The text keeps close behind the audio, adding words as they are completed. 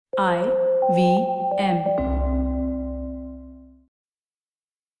IVM.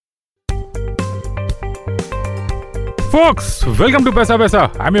 Folks, welcome to Paisa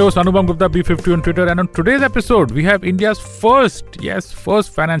Vaisa. I'm your host Anupam Gupta, B50 on Twitter, and on today's episode, we have India's first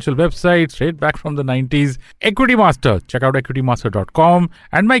financial website straight back from the 90s, Equity Master. Check out equitymaster.com.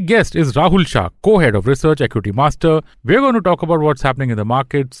 And my guest is Rahul Shah, co-head of research, Equity Master. We're going to talk about what's happening in the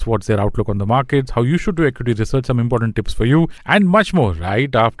markets, what's their outlook on the markets, how you should do equity research, some important tips for you, and much more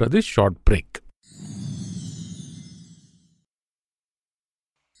right after this short break.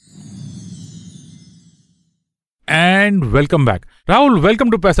 And welcome back. Rahul,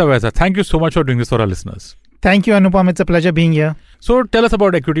 welcome to Paisa Vaisa. Thank you so much for doing this for our listeners. Thank you, Anupam. It's a pleasure being here. So tell us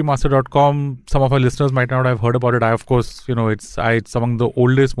about equitymaster.com. Some of our listeners might not have heard about it. Of course, it's among the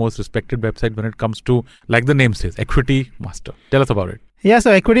oldest, most respected website when it comes to, like the name says, Equity Master. Tell us about it. Yeah,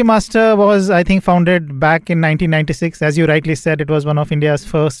 so Equity Master was, I think, founded back in 1996. As you rightly said, it was one of India's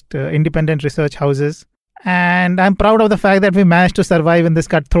first independent research houses. And I'm proud of the fact that we managed to survive in this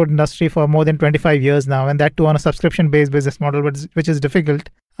cutthroat industry for more than 25 years now, and that too on a subscription-based business model, which is difficult.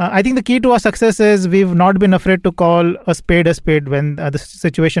 I think the key to our success is we've not been afraid to call a spade when the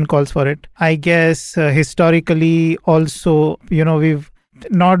situation calls for it. I guess historically also, we've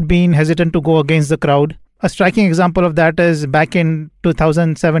not been hesitant to go against the crowd. A striking example of that is back in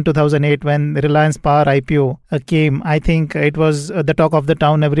 2007-2008 when the Reliance Power IPO came. I think it was the talk of the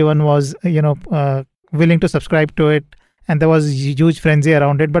town. Everyone was, willing to subscribe to it, and there was huge frenzy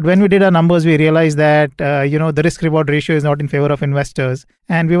around it. But when we did our numbers, we realized that the risk reward ratio is not in favor of investors,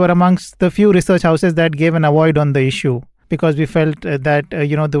 and we were amongst the few research houses that gave an avoid on the issue because we felt that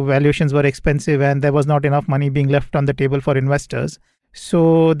the valuations were expensive and there was not enough money being left on the table for investors.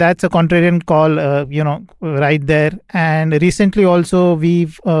 So that's a contrarian call, right there. And recently also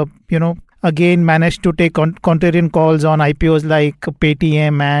we've again managed to take contrarian calls on IPOs like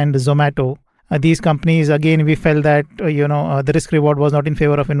Paytm and Zomato. These companies, again, we felt that, the risk reward was not in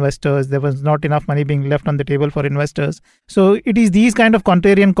favor of investors. There was not enough money being left on the table for investors. So it is these kind of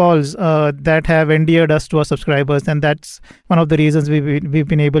contrarian calls that have endeared us to our subscribers. And that's one of the reasons we've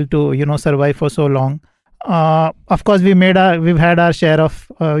been able to, survive for so long. Of course, we've had our share of,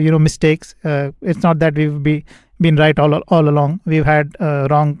 mistakes. It's not that we've been right all along. We've had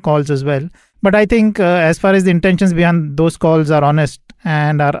wrong calls as well. But I think as far as the intentions behind those calls are honest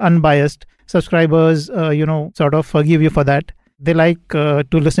and are unbiased, subscribers, sort of forgive you for that. They like to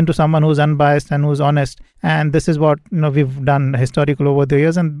listen to someone who's unbiased and who's honest. And this is what we've done historically over the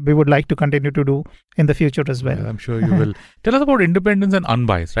years, and we would like to continue to do in the future as well. Yeah, I'm sure you will. Tell us about independence and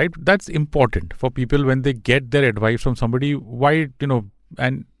unbiased, right? That's important for people when they get their advice from somebody. Why,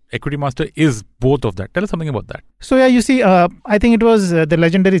 and Equity Master is both of that. Tell us something about that. So yeah, you see, I think it was the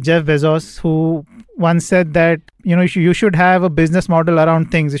legendary Jeff Bezos who once said that you should have a business model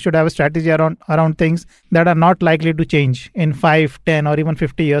around things. You should have a strategy around things that are not likely to change in 5, 10 or even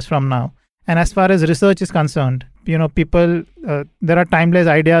 50 years from now. And as far as research is concerned, people, there are timeless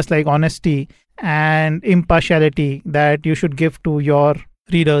ideas like honesty and impartiality that you should give to your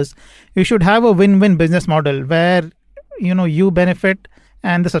readers. You should have a win-win business model where you benefit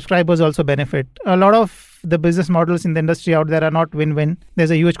and the subscribers also benefit. A lot of the business models in the industry out there are not win-win.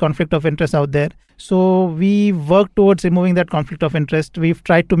 There's a huge conflict of interest out there. So we work towards removing that conflict of interest. We've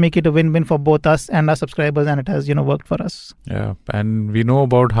tried to make it a win-win for both us and our subscribers, and it has, worked for us. Yeah, and we know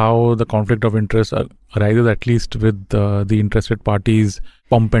about how the conflict of interest arises, at least with the interested parties,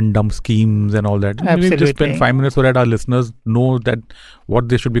 pump and dump schemes and all that. Absolutely. Maybe just spend 5 minutes so that our listeners know that what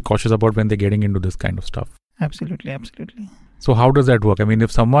they should be cautious about when they're getting into this kind of stuff. Absolutely. So how does that work? I mean,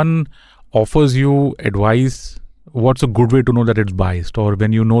 if someone offers you advice, what's a good way to know that it's biased? Or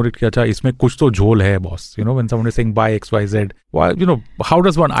when you know that isme kuch to jhol hai, boss. When someone is saying buy XYZ, how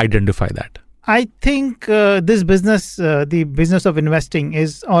does one identify that? I think this business, the business of investing,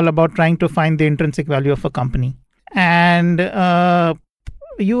 is all about trying to find the intrinsic value of a company. And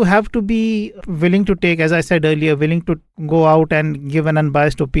you have to be willing to take, as I said earlier, willing to go out and give an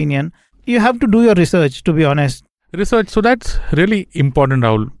unbiased opinion. You have to do your research, to be honest. Research. So that's really important,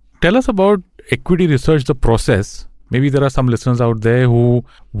 Rahul. Tell us about equity research, the process. Maybe there are some listeners out there who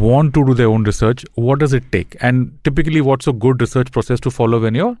want to do their own research. What does it take? And typically, what's a good research process to follow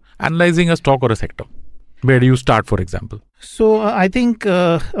when you're analyzing a stock or a sector? Where do you start, for example? So I think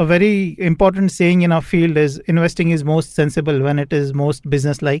a very important saying in our field is investing is most sensible when it is most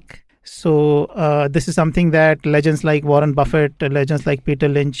business-like. So this is something that legends like Warren Buffett, legends like Peter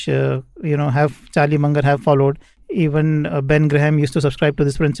Lynch, Charlie Munger have followed. Even Ben Graham used to subscribe to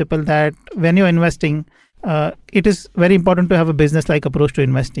this principle that when you're investing, it is very important to have a business-like approach to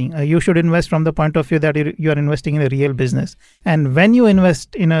investing. You should invest from the point of view that you are investing in a real business. And when you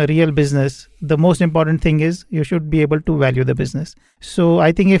invest in a real business, the most important thing is you should be able to value the business. So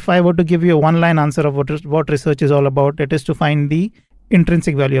I think if I were to give you a one-line answer of what research is all about, it is to find the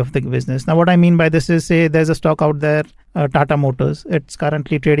intrinsic value of the business. Now, what I mean by this is, say there's a stock out there, Tata Motors. It's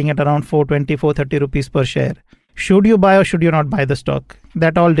currently trading at around 420, 430 rupees per share. Should you buy or should you not buy the stock?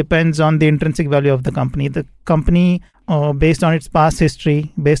 That all depends on the intrinsic value of the company. The company, based on its past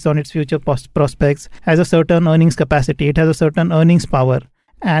history, based on its future prospects, has a certain earnings capacity. It has a certain earnings power.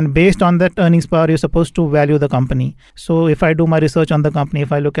 And based on that earnings power, you're supposed to value the company. So if I do my research on the company,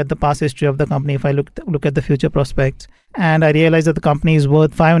 if I look at the past history of the company, if I look at the future prospects, and I realize that the company is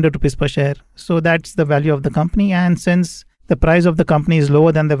worth 500 rupees per share, so that's the value of the company. And since the price of the company is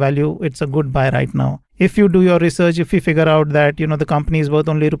lower than the value, it's a good buy right now. If you do your research, if you figure out that the company is worth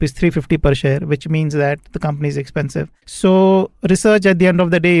only rupees 350 per share, which means that the company is expensive. So research at the end of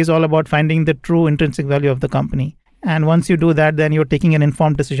the day is all about finding the true intrinsic value of the company. And once you do that, then you're taking an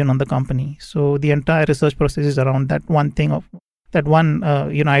informed decision on the company. So the entire research process is around that one thing of that one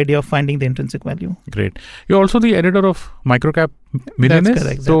idea of finding the intrinsic value. Great. You're also the editor of Microcap Millionaires. That's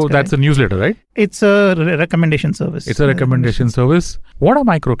correct. So that's a newsletter, right? It's a recommendation service. It's a recommendation service. What are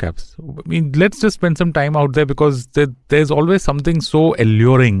microcaps? I mean, let's just spend some time out there, because there's always something so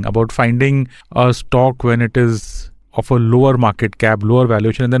alluring about finding a stock when it is of a lower market cap, lower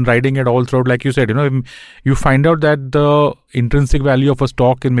valuation, and then riding it all throughout. Like you said, you find out that the intrinsic value of a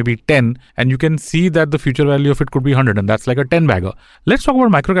stock is maybe 10, and you can see that the future value of it could be 100, and that's like a 10 bagger. Let's talk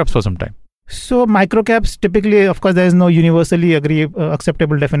about microcaps for some time. So microcaps, typically, of course, there is no universally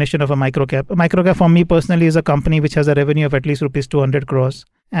acceptable definition of a microcap. A microcap for me personally is a company which has a revenue of at least rupees 200 crores.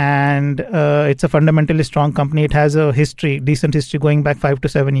 And it's a fundamentally strong company. It has a decent history going back 5 to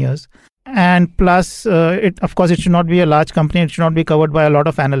 7 years. And plus, it should not be a large company. It should not be covered by a lot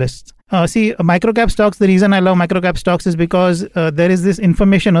of analysts. Microcap stocks, the reason I love microcap stocks is because there is this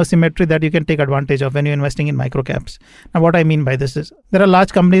information asymmetry that you can take advantage of when you're investing in microcaps. Now, what I mean by this is there are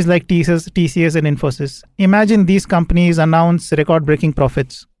large companies like TCS and Infosys. Imagine these companies announce record-breaking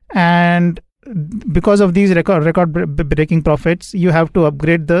profits. And because of these record-breaking profits, you have to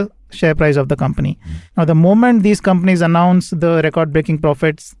upgrade the share price of the company. Now, the moment these companies announce the record-breaking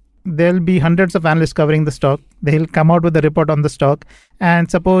profits, there'll be hundreds of analysts covering the stock. They'll come out with a report on the stock. And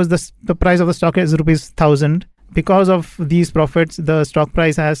suppose the price of the stock is rupees 1,000. Because of these profits, the stock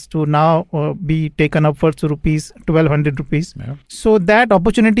price has to now be taken upwards to 1,200 rupees. Yeah. So that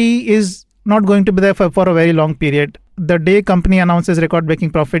opportunity is not going to be there for a very long period. The day company announces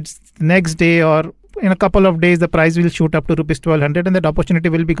record-breaking profits, next day or in a couple of days, the price will shoot up to rupees 1,200, and that opportunity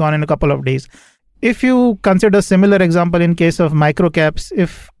will be gone in a couple of days. If you consider a similar example in case of microcaps,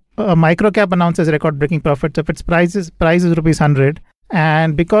 if a microcap announces record-breaking profits, if its price is rupees 100,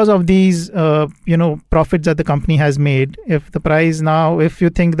 and because of these profits that the company has made, if you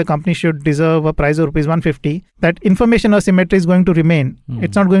think the company should deserve a price of rupees 150, that information asymmetry is going to remain.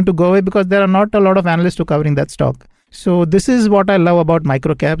 It's not going to go away because there are not a lot of analysts who covering that stock. So this is what I love about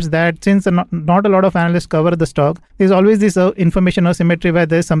microcaps, that since not a lot of analysts cover the stock, there's always this information asymmetry where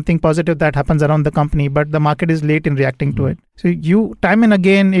there's something positive that happens around the company, but the market is late in reacting to it. So you, time and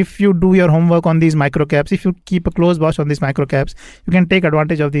again, if you do your homework on these microcaps, if you keep a close watch on these microcaps, you can take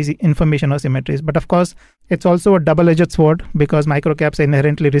advantage of these information asymmetries. But of course, it's also a double-edged sword because microcaps are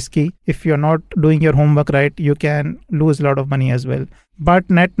inherently risky. If you're not doing your homework right, you can lose a lot of money as well. But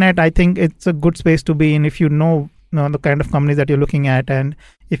net, I think it's a good space to be in if you know the kind of companies that you're looking at, and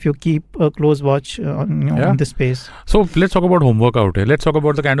if you keep a close watch on this space. So let's talk about homework out here. Let's talk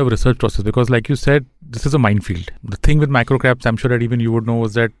about the kind of research process, because like you said, this is a minefield. The thing with microcaps, I'm sure that even you would know,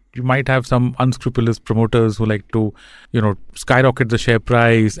 is that you might have some unscrupulous promoters who like to, skyrocket the share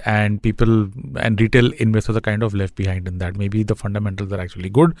price, and people and retail investors are kind of left behind in that. Maybe the fundamentals are actually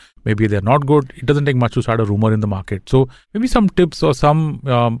good, maybe they're not good. It doesn't take much to start a rumor in the market. So maybe some tips or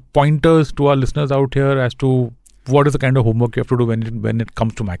some pointers to our listeners out here as to what is the kind of homework you have to do when it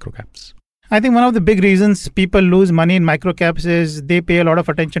comes to microcaps? I think one of the big reasons people lose money in microcaps is they pay a lot of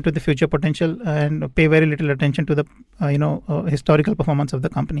attention to the future potential and pay very little attention to the historical performance of the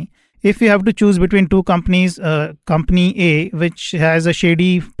company. If you have to choose between two companies, company A, which has a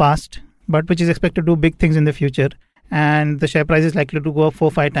shady past but which is expected to do big things in the future, and the share price is likely to go up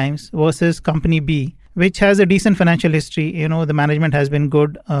 4-5 times, versus company B, which has a decent financial history. The management has been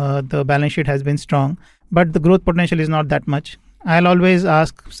good, the balance sheet has been strong, but the growth potential is not that much. I'll always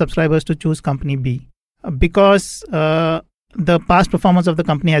ask subscribers to choose company B because the past performance of the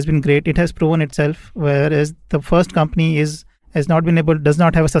company has been great. It has proven itself, whereas the first company is does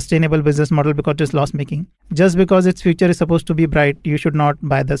not have a sustainable business model because it's loss making. Just because its future is supposed to be bright, you should not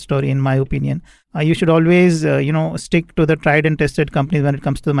buy that story, in my opinion. You should always, stick to the tried and tested companies when it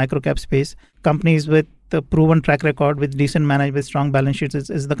comes to the microcap space. Companies with the proven track record, with decent management, with strong balance sheets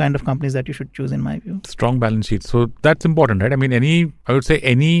is the kind of companies that you should choose, in my view. Strong balance sheets. So that's important, right? I mean, I would say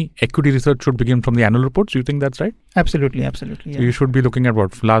any equity research should begin from the annual reports. Do you think that's right? Absolutely. Yeah. So you should be looking at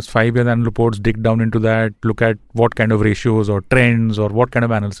last 5 years annual reports, dig down into that, look at what kind of ratios or trends or what kind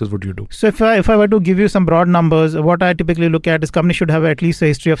of analysis would you do? So if I were to give you some broad numbers, what I typically look at is companies should have at least a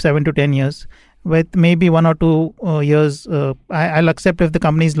history of 7 to 10 years. With maybe 1 or 2 years, I'll accept if the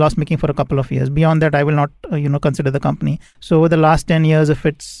company is loss making for a couple of years. Beyond that, I will not, consider the company. So over the last 10 years, if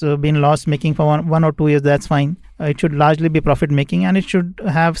it's been loss making for one or 2 years, that's fine. It should largely be profit making, and it should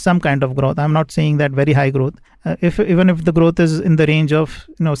have some kind of growth. I'm not saying that very high growth. Even if the growth is in the range of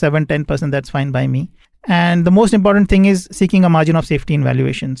 7-10%, that's fine by me. And the most important thing is seeking a margin of safety in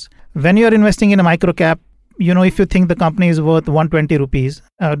valuations. When you are investing in a microcap, if you think the company is worth 120 rupees,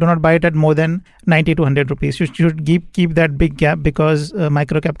 do not buy it at more than 90 to 100 rupees. You should keep that big gap, because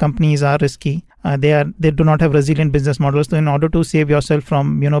microcap companies are risky. They do not have resilient business models. So in order to save yourself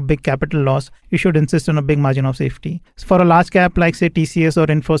from big capital loss, you should insist on a big margin of safety. So for a large cap like say TCS or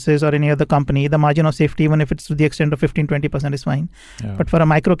Infosys or any other company, the margin of safety, even if it's to the extent of 15-20%, is fine. Yeah. But for a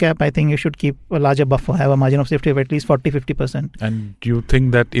microcap, I think you should keep a larger buffer, have a margin of safety of at least 40-50%. And do you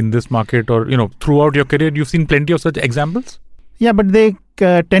think that in this market, or throughout your career, you've seen plenty of such examples? Yeah, but they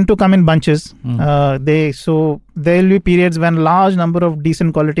tend to come in bunches. So there will be periods when large number of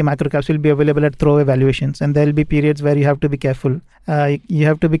decent quality microcaps will be available at throwaway valuations, and there will be periods where you have to be careful. You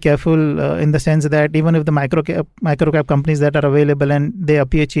have to be careful in the sense that even if the microcap companies that are available and they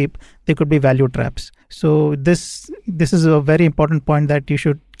appear cheap, they could be value traps. So this is a very important point that you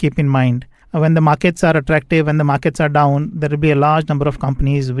should keep in mind. When the markets are attractive, when the markets are down, there will be a large number of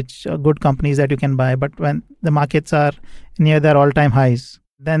companies which are good companies that you can buy. But when the markets are near their all-time highs,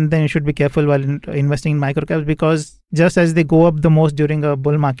 then you should be careful while investing in microcaps, because just as they go up the most during a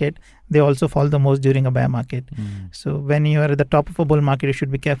bull market, they also fall the most during a bear market. So when you are at the top of a bull market, you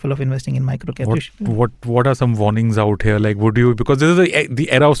should be careful of investing in microcaps. What are some warnings out here? Like, because this is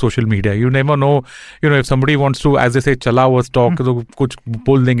the era of social media. You never know, if somebody wants to, as they say, chala हुआ stock, तो कुछ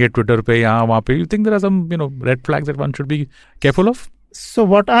बोल देंगे Twitter पे यहाँ वहाँ पे. You think there are some, red flags that one should be careful of? So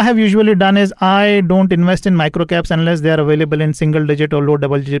what I have usually done is I don't invest in microcaps unless they are available in single digit or low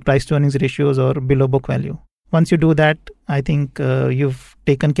double digit price to earnings ratios or below book value. Once you do that, I think you've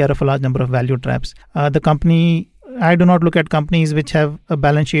taken care of a large number of value traps. I do not look at companies which have a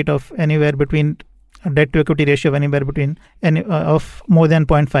balance sheet of anywhere between a debt to equity ratio of anywhere between of more than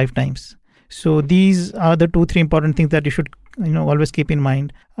 0.5 times. So these are the 2-3 important things that you should always keep in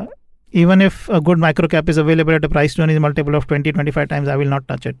mind. Even if a good microcap is available at a price to earnings multiple of 20-25 times, I will not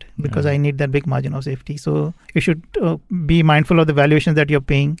touch it, because I need that big margin of safety. So you should be mindful of the valuations that you're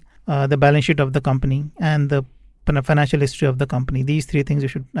paying, the balance sheet of the company, and the financial history of the company. These 3 things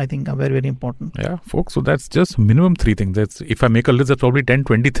I think are very, very important. Yeah, folks. So that's just minimum 3 things. That's, if I make a list, that's probably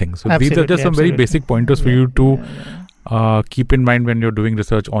 10-20 things. So these are just some very basic pointers for you to keep in mind when you're doing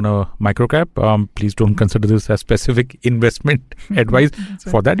research on a microcap. Please don't consider this as specific investment advice.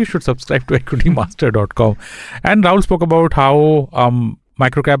 For that, you should subscribe to equitymaster.com. And Rahul spoke about how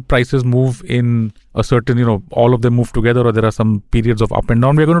microcap prices move in a certain, all of them move together, or there are some periods of up and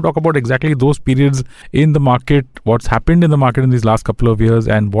down. We're going to talk about exactly those periods in the market, what's happened in the market in these last couple of years,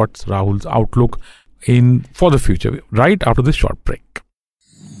 and what's Rahul's outlook for the future, right after this short break.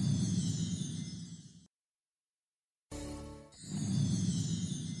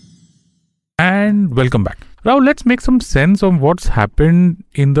 And welcome back. Rahul, let's make some sense of what's happened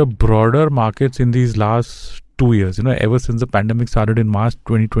in the broader markets in these last 2 years. Ever since the pandemic started in March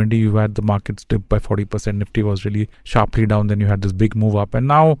 2020, you had the markets dip by 40%. Nifty was really sharply down. Then you had this big move up. And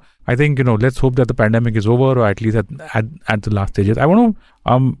now, I think, let's hope that the pandemic is over, or at least at the last stages. I want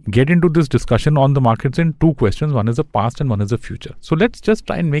to get into this discussion on the markets in 2 questions. One is the past and one is the future. So let's just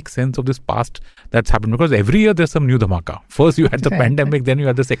try and make sense of this past that's happened, because every year there's some new dhamaka. First you had the pandemic, then you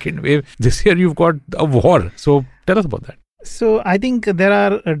had the second wave. This year you've got a war. So tell us about that. So I think there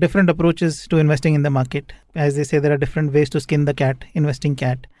are different approaches to investing in the market. As they say, there are different ways to skin the cat, investing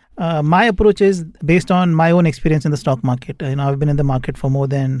cat. My approach is based on my own experience in the stock market. I've been in the market for more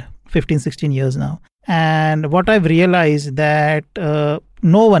than 15-16 years now. And what I've realized that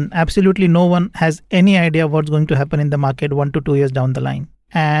absolutely no one has any idea what's going to happen in the market 1 to 2 years down the line.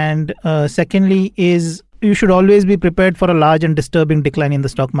 And secondly is you should always be prepared for a large and disturbing decline in the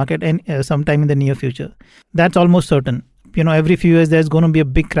stock market and sometime in the near future. That's almost certain. Every few years there's going to be a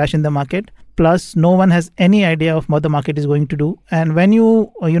big crash in the market. Plus, no one has any idea of what the market is going to do. And when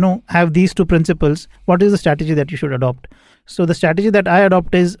you have these two principles, what is the strategy that you should adopt? So the strategy that I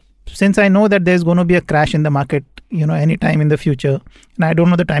adopt is, since I know that there's going to be a crash in the market, anytime in the future, and I don't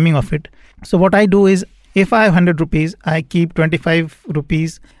know the timing of it. So what I do is, if I have 100 rupees, I keep 25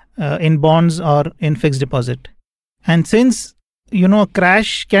 rupees in bonds or in fixed deposit. And since, a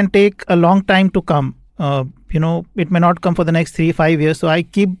crash can take a long time to come, it may not come for the next 3-5 years. So I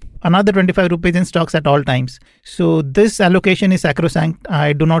keep another 25 rupees in stocks at all times. So this allocation is sacrosanct.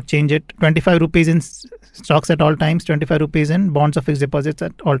 I do not change it. 25 rupees in stocks at all times, 25 rupees in bonds or fixed deposits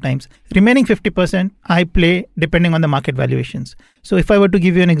at all times. Remaining 50%, I play depending on the market valuations. So if I were to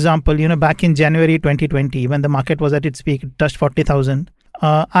give you an example, back in January 2020, when the market was at its peak, it touched 40,000.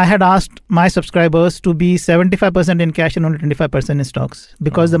 I had asked my subscribers to be 75% in cash and only 25% in stocks,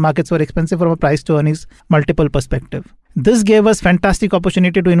 because the markets were expensive from a price to earnings multiple perspective. This gave us fantastic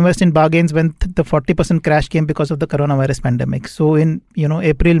opportunity to invest in bargains when the 40% crash came because of the coronavirus pandemic. So in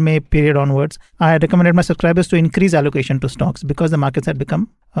April, May period onwards, I recommended my subscribers to increase allocation to stocks because the markets had become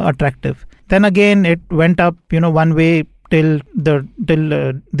attractive. Then again, it went up one way till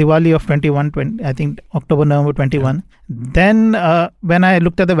Diwali of 21, I think October, November 21. Then when I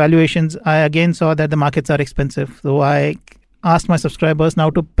looked at the valuations, I again saw that the markets are expensive. So I asked my subscribers now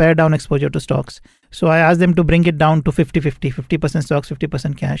to pare down exposure to stocks. So I asked them to bring it down to 50-50, 50% stocks,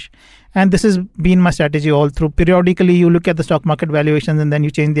 50% cash. And this has been my strategy all through. Periodically, you look at the stock market valuations and then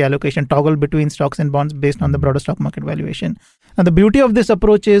you change the allocation, toggle between stocks and bonds based on the broader stock market valuation. And the beauty of this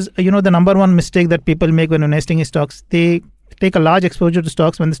approach is, the number one mistake that people make when investing in stocks, they take a large exposure to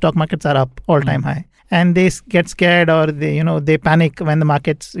stocks when the stock markets are up all-time high. And they get scared, or they panic when the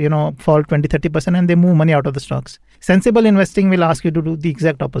markets, fall 20-30%, and they move money out of the stocks. Sensible investing will ask you to do the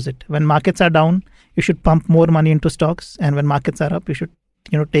exact opposite. When markets are down, you should pump more money into stocks. And when markets are up, you should,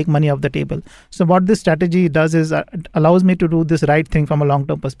 take money off the table. So what this strategy does is it allows me to do this right thing from a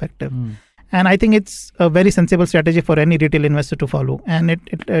long-term perspective. And I think it's a very sensible strategy for any retail investor to follow. And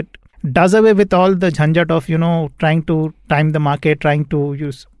it does away with all the jhanjat of, trying to time the market, trying to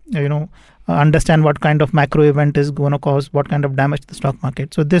use, understand what kind of macro event is going to cause what kind of damage to the stock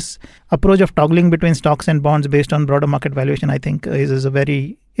market. So this approach of toggling between stocks and bonds based on broader market valuation, I think is a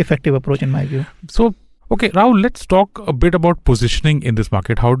very effective approach in my view. So, okay, Rahul, let's talk a bit about positioning in this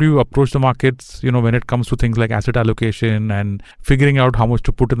market. How do you approach the markets, when it comes to things like asset allocation and figuring out how much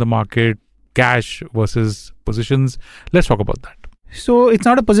to put in the market, cash versus positions? Let's talk about that. So it's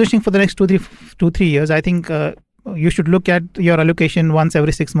not a positioning for the next 2-3 years. I think you should look at your allocation once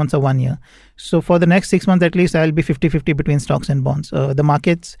every 6 months or 1 year. So for the next 6 months at least, I'll be 50-50 between stocks and bonds. The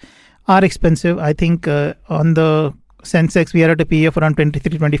markets are expensive. I think on the Sensex, we are at a PE of around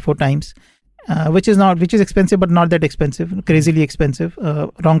 23-24 times, which is expensive, but not that expensive, crazily expensive.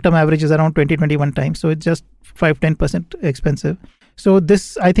 Long-term average is around 20-21 times. So it's just 5-10% expensive. So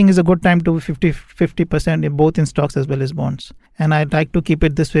this, I think, is a good time to 50% in both in stocks as well as bonds. And I'd like to keep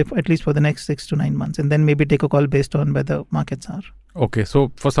it this way at least for the next 6 to 9 months, and then maybe take a call based on where the markets are. Okay,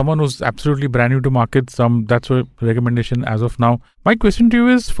 so for someone who's absolutely brand new to markets, that's a recommendation as of now. My question to you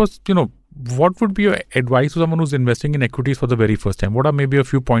is, first, what would be your advice to someone who's investing in equities for the very first time? What are maybe a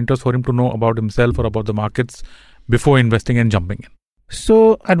few pointers for him to know about himself or about the markets before investing and jumping in?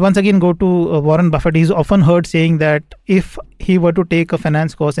 So I'd once again go to Warren Buffett. He's often heard saying that if he were to take a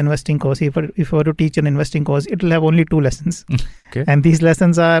finance course, investing course, if he were to teach an investing course, it will have only 2 lessons. Okay. And these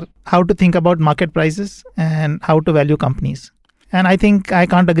lessons are how to think about market prices and how to value companies. And I think I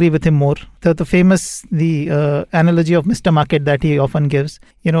can't agree with him more. The famous analogy of Mr. Market that he often gives,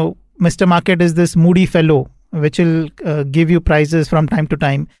 Mr. Market is this moody fellow which will give you prices from time to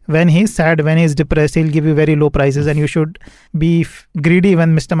time. When he's sad, when he's depressed, he'll give you very low prices, and you should be greedy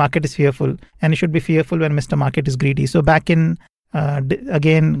when Mr. Market is fearful, and you should be fearful when Mr. Market is greedy. So back in,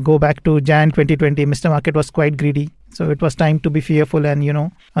 again, go back to Jan 2020, Mr. Market was quite greedy. So it was time to be fearful and,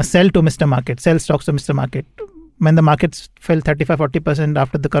 sell to Mr. Market, sell stocks to Mr. Market. When the markets fell 35-40%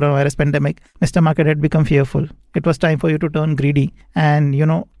 after the coronavirus pandemic, Mr. Market had become fearful. It was time for you to turn greedy and,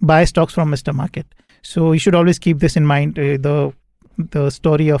 buy stocks from Mr. Market. So you should always keep this in mind, the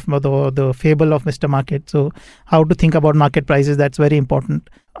story of the fable of Mr. Market. So how to think about market prices, that's very important.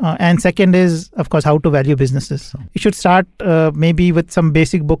 And second is, of course, how to value businesses. You should start maybe with some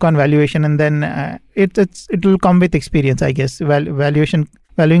basic book on valuation, and then it will come with experience, I guess.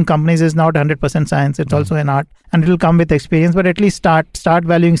 Valuing companies is not 100% science. It's also an art, and it will come with experience. But at least start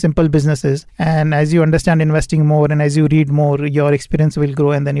valuing simple businesses. And as you understand investing more, and as you read more, your experience will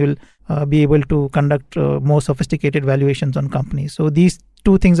grow, and then you'll be able to conduct more sophisticated valuations on companies. So these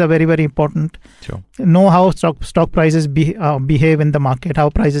two things are very, very important. Sure. Know how stock prices behave in the market, how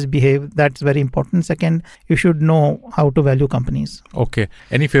prices behave. That's very important. Second, you should know how to value companies. Okay.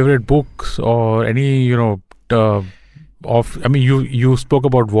 Any favorite books or any, you spoke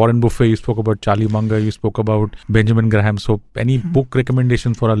about Warren Buffett, you spoke about Charlie Munger, you spoke about Benjamin Graham. So any book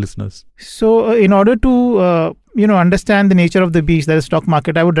recommendations for our listeners? So in order to understand the nature of the beast, that is stock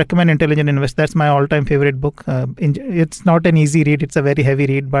market, I would recommend Intelligent Invest. That's my all-time favorite book. It's not an easy read. It's a very heavy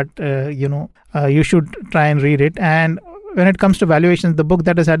read, but you should try and read it. And when it comes to valuations, the book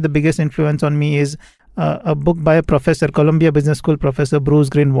that has had the biggest influence on me is a book by a professor, Columbia Business School professor Bruce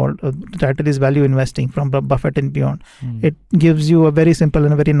Greenwald. The title is Value Investing from Buffett and Beyond. It gives you a very simple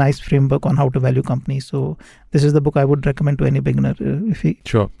and a very nice framework on how to value companies. So this is the book I would recommend to any beginner.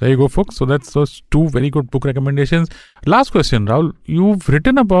 Sure. There you go, folks. So that's those two very good book recommendations. Last question, Rahul. You've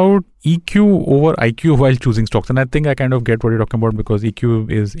written about EQ over IQ while choosing stocks. And I think I kind of get what you're talking about, because EQ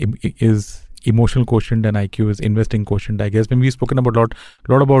is emotional quotient and IQ is investing quotient, I guess. When we've spoken about a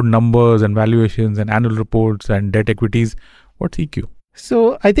lot about numbers and valuations and annual reports and debt equities, what's EQ?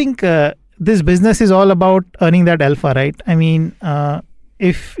 So I think this business is all about earning that alpha, right? I mean,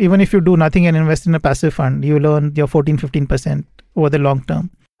 even if you do nothing and invest in a passive fund, you will earn your 14-15% over the long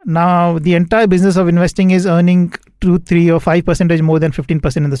term. Now, the entire business of investing is earning 2, 3 or 5% more than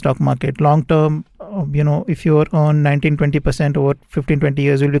 15% in the stock market. Long term, if you earn 19-20% over 15-20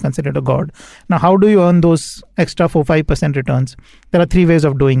 years, you'll be considered a god. Now, how do you earn those extra 4-5% returns? There are 3 ways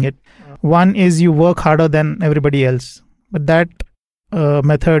of doing it. One is you work harder than everybody else, but that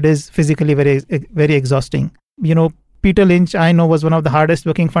method is physically very, very exhausting. Peter Lynch, I know, was one of the hardest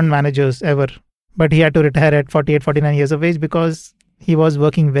working fund managers ever, but he had to retire at 48-49 years of age because he was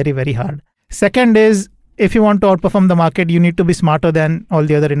working very, very hard. Second is, if you want to outperform the market, you need to be smarter than all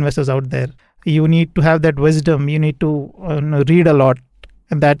the other investors out there. You need to have that wisdom. You need to read a lot.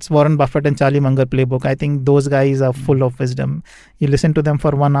 And that's Warren Buffett and Charlie Munger playbook. I think those guys are full of wisdom. You listen to them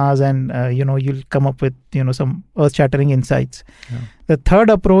for 1 hour and, you'll come up with, some earth-shattering insights. Yeah. The third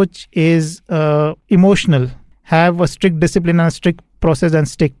approach is emotional. Have a strict discipline and a strict process and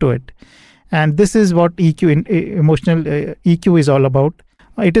stick to it. And this is what emotional EQ is all about.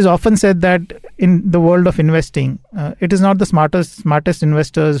 It is often said that in the world of investing, it is not the smartest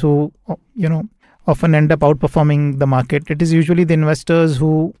investors who, often end up outperforming the market. It is usually the investors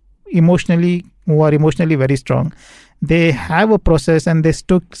who are emotionally very strong. They have a process and they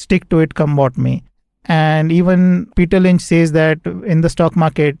stick to it come what may. And even Peter Lynch says that in the stock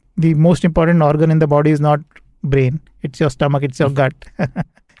market, the most important organ in the body is not brain. It's your stomach, it's your gut.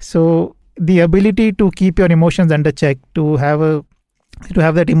 So the ability to keep your emotions under check, to have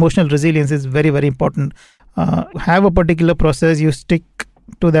that emotional resilience is very, very important. Have a particular process, you stick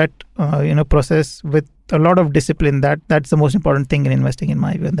to that process with a lot of discipline. That's the most important thing in investing, in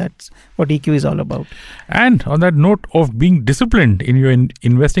my view. And that's what EQ is all about. And on that note of being disciplined in your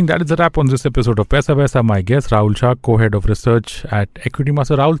investing, that is a wrap on this episode of Paisa Vaisa. My guest, Rahul Shah, co-head of research at Equity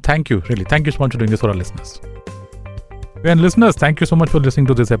Master. Rahul, thank you. Really, thank you so much for doing this for our listeners. And listeners, thank you so much for listening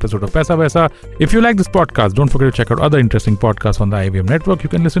to this episode of Paisa Vaisa. If you like this podcast, don't forget to check out other interesting podcasts on the IVM network. You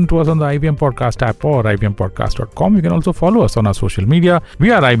can listen to us on the IVM Podcast app or ivmpodcast.com. You can also follow us on our social media.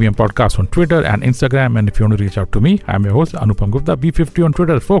 We are IVM Podcast on Twitter and Instagram. And if you want to reach out to me, I'm your host, Anupam Gupta, B50 on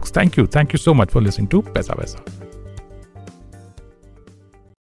Twitter. Folks, thank you. Thank you so much for listening to Paisa Vaisa.